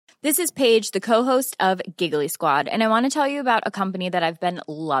This is Paige, the co-host of Giggly Squad, and I want to tell you about a company that I've been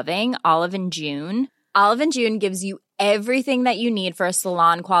loving, Olive & June. Olive & June gives you everything that you need for a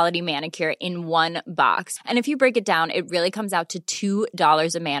salon-quality manicure in one box. And if you break it down, it really comes out to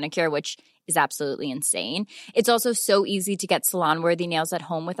 $2 a manicure, which is absolutely insane. It's also so easy to get salon-worthy nails at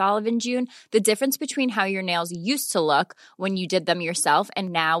home with Olive & June. The difference between how your nails used to look when you did them yourself and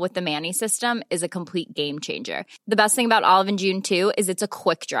now with the Mani system is a complete game changer. The best thing about Olive & June, too, is it's a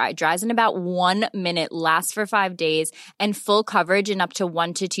quick dry. Dries in about 1 minute, lasts for 5 days, and full coverage in up to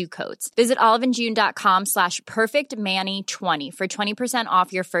 1 to 2 coats. Visit oliveandjune.com/perfectmani20 for 20%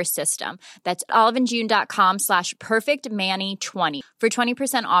 off your first system. That's oliveandjune.com/perfectmani20 for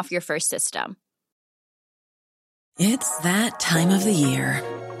 20% off your first system. It's that time of the year.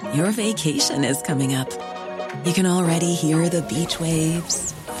 Your vacation is coming up. You can already hear the beach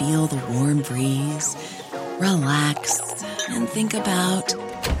waves, feel the warm breeze, relax, and think about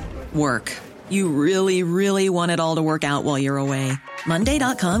work. You really, really want it all to work out while you're away.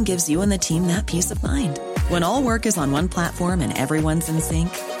 Monday.com gives you and the team that peace of mind. When all work is on one platform and everyone's in sync,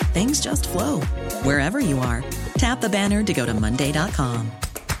 things just flow. Wherever you are, tap the banner to go to Monday.com.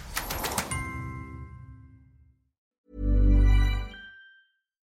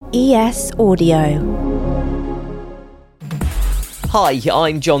 ES Audio. Hi,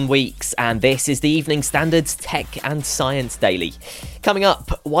 I'm John Weeks, and this is the Evening Standard's Tech and Science Daily. Coming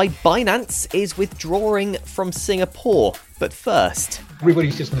up, why Binance is withdrawing from Singapore. But first,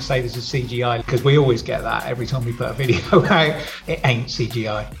 everybody's just going to say this is CGI because we always get that every time we put a video out. It ain't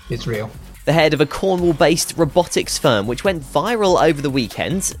CGI, it's real. The head of a Cornwall-based robotics firm, which went viral over the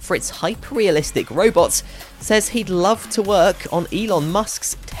weekend for its hyper-realistic robots, says he'd love to work on Elon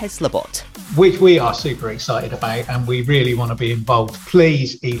Musk's Tesla bot. Which we are super excited about, and we really want to be involved.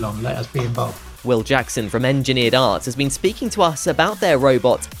 Please, Elon, let us be involved. Will Jackson from Engineered Arts has been speaking to us about their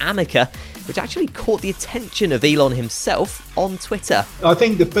robot, Ameca, which actually caught the attention of Elon himself on Twitter. I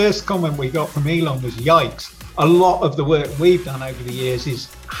think the first comment we got from Elon was, yikes. A lot of the work we've done over the years is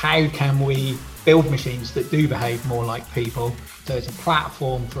how can we build machines that do behave more like people? So it's a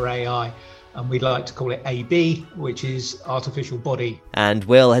platform for AI, and we'd like to call it AB, which is artificial body. And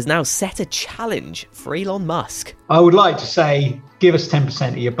Will has now set a challenge for Elon Musk. I would like to say, give us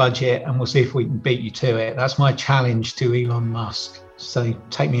 10% of your budget and we'll see if we can beat you to it. That's my challenge to Elon Musk. So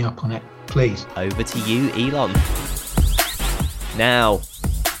take me up on it, please. Over to you, Elon. Now,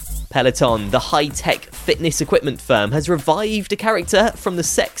 Peloton, the high-tech fitness equipment firm, has revived a character from the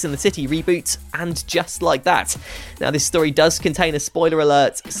Sex and the City reboot, and just like that. Now, this story does contain a spoiler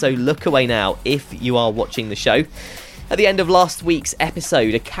alert, so look away now if you are watching the show. At the end of last week's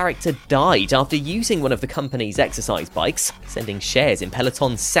episode, a character died after using one of the company's exercise bikes, sending shares in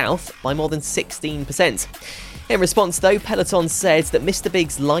Peloton south by more than 16%. In response, though, Peloton said that Mr.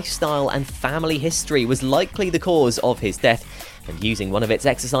 Big's lifestyle and family history was likely the cause of his death, and using one of its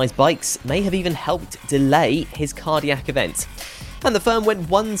exercise bikes may have even helped delay his cardiac event. And the firm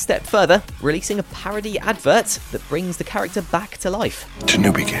went one step further, releasing a parody advert that brings the character back to life. To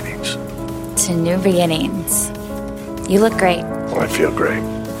new beginnings. To new beginnings. You look great. I feel great.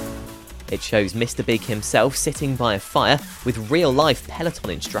 It shows Mr. Big himself sitting by a fire with real-life Peloton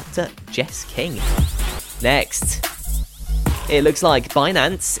instructor Jess King. Next, it looks like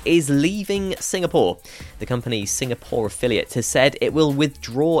Binance is leaving Singapore. The company's Singapore affiliate has said it will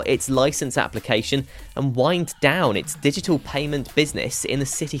withdraw its license application and wind down its digital payment business in the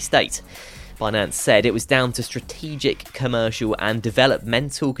city-state. Binance said it was down to strategic, commercial and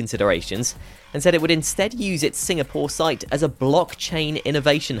developmental considerations, and said it would instead use its Singapore site as a blockchain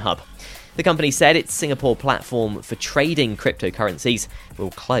innovation hub. The company said its Singapore platform for trading cryptocurrencies will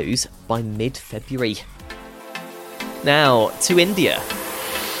close by mid-February. Now to India,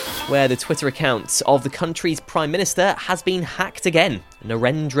 where the Twitter account of the country's Prime Minister has been hacked again.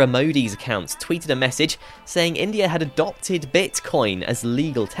 Narendra Modi's account tweeted a message saying India had adopted Bitcoin as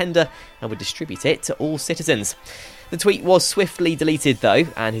legal tender and would distribute it to all citizens. The tweet was swiftly deleted though,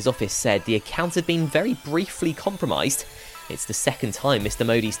 and his office said the account had been very briefly compromised. It's the second time Mr.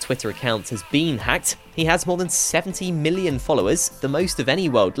 Modi's Twitter account has been hacked. He has more than 70 million followers, the most of any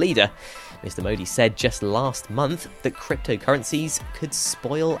world leader. Mr. Modi said just last month that cryptocurrencies could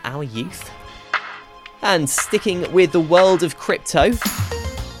spoil our youth. And sticking with the world of crypto,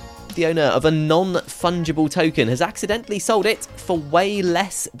 the owner of a non-fungible token has accidentally sold it for way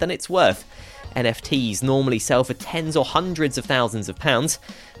less than it's worth. NFTs normally sell for tens or hundreds of thousands of pounds,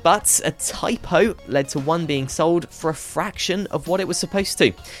 but a typo led to one being sold for a fraction of what it was supposed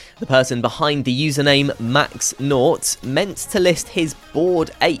to. The person behind the username MaxNaught meant to list his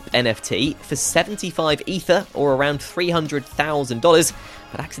Bored Ape NFT for 75 Ether, or around $300,000,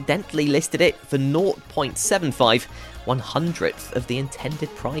 but accidentally listed it for 0.75, 100th of the intended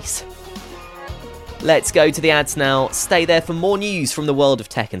price. Let's go to the ads now. Stay there for more news from the world of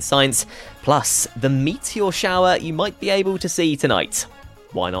tech and science, plus the meteor shower you might be able to see tonight.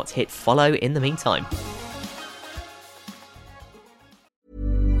 Why not hit follow in the meantime?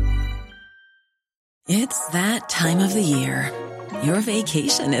 It's that time of the year. Your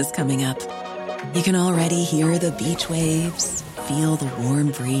vacation is coming up. You can already hear the beach waves, feel the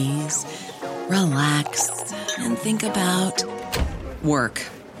warm breeze, relax, and think about work.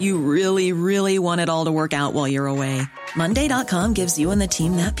 You really, really want it all to work out while you're away. Monday.com gives you and the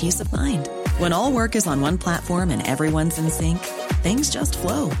team that peace of mind. When all work is on one platform and everyone's in sync, things just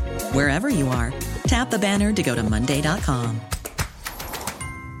flow. Wherever you are, tap the banner to go to Monday.com.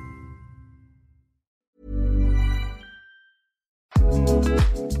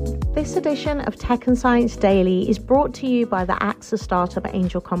 This edition of Tech and Science Daily is brought to you by the AXA Startup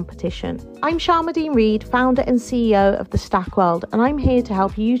Angel Competition. I'm Sharmadean Reid, founder and CEO of the Stack World, and I'm here to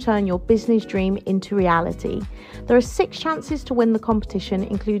help you turn your business dream into reality. There are 6 chances to win the competition,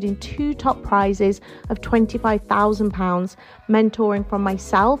 including 2 top prizes of £25,000, mentoring from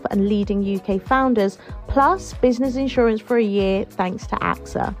myself and leading UK founders, plus business insurance for a year thanks to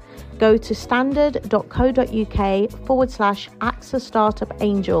AXA. Go to standard.co.uk/AXA Startup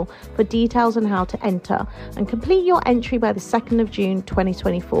Angel for details on how to enter, and complete your entry by the 2nd of June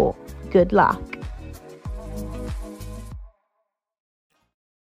 2024. Good luck.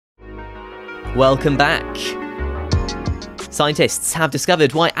 Welcome back. Scientists have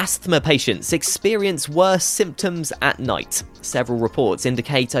discovered why asthma patients experience worse symptoms at night. Several reports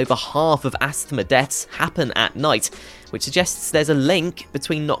indicate over half of asthma deaths happen at night, which suggests there's a link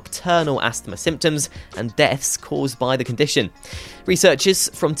between nocturnal asthma symptoms and deaths caused by the condition. Researchers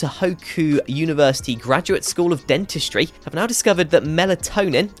from Tohoku University Graduate School of Dentistry have now discovered that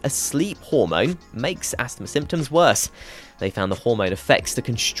melatonin, a sleep hormone, makes asthma symptoms worse. They found the hormone affects the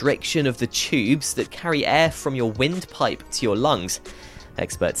constriction of the tubes that carry air from your windpipe to your lungs.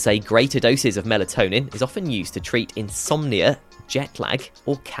 Experts say greater doses of melatonin is often used to treat insomnia, jet lag,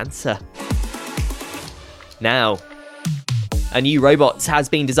 or cancer. Now, a new robot has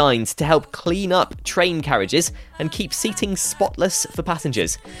been designed to help clean up train carriages and keep seating spotless for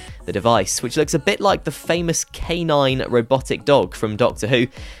passengers. The device, which looks a bit like the famous canine robotic dog from Doctor Who,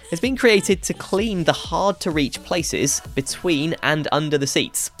 has been created to clean the hard-to-reach places between and under the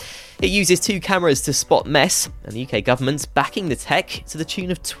seats. It uses 2 cameras to spot mess, and the UK government's backing the tech to the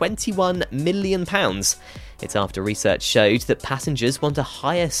tune of £21 million. It's after research showed that passengers want a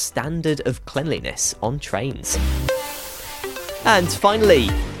higher standard of cleanliness on trains. And finally,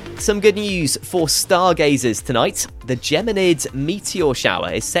 some good news for stargazers tonight. The Geminid meteor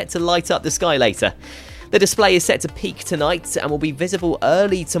shower is set to light up the sky later. The display is set to peak tonight and will be visible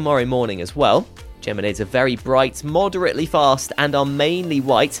early tomorrow morning as well. Geminids are very bright, moderately fast, and are mainly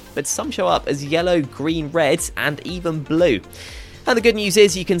white, but some show up as yellow, green, red, and even blue. And the good news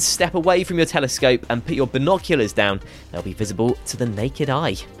is you can step away from your telescope and put your binoculars down. They'll be visible to the naked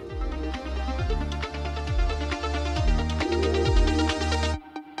eye.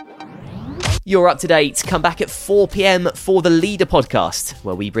 You're up to date. Come back at 4 p.m. for the Leader podcast,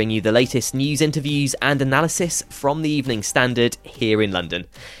 where we bring you the latest news, interviews and analysis from the Evening Standard here in London.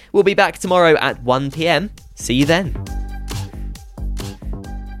 We'll be back tomorrow at 1 p.m. See you then.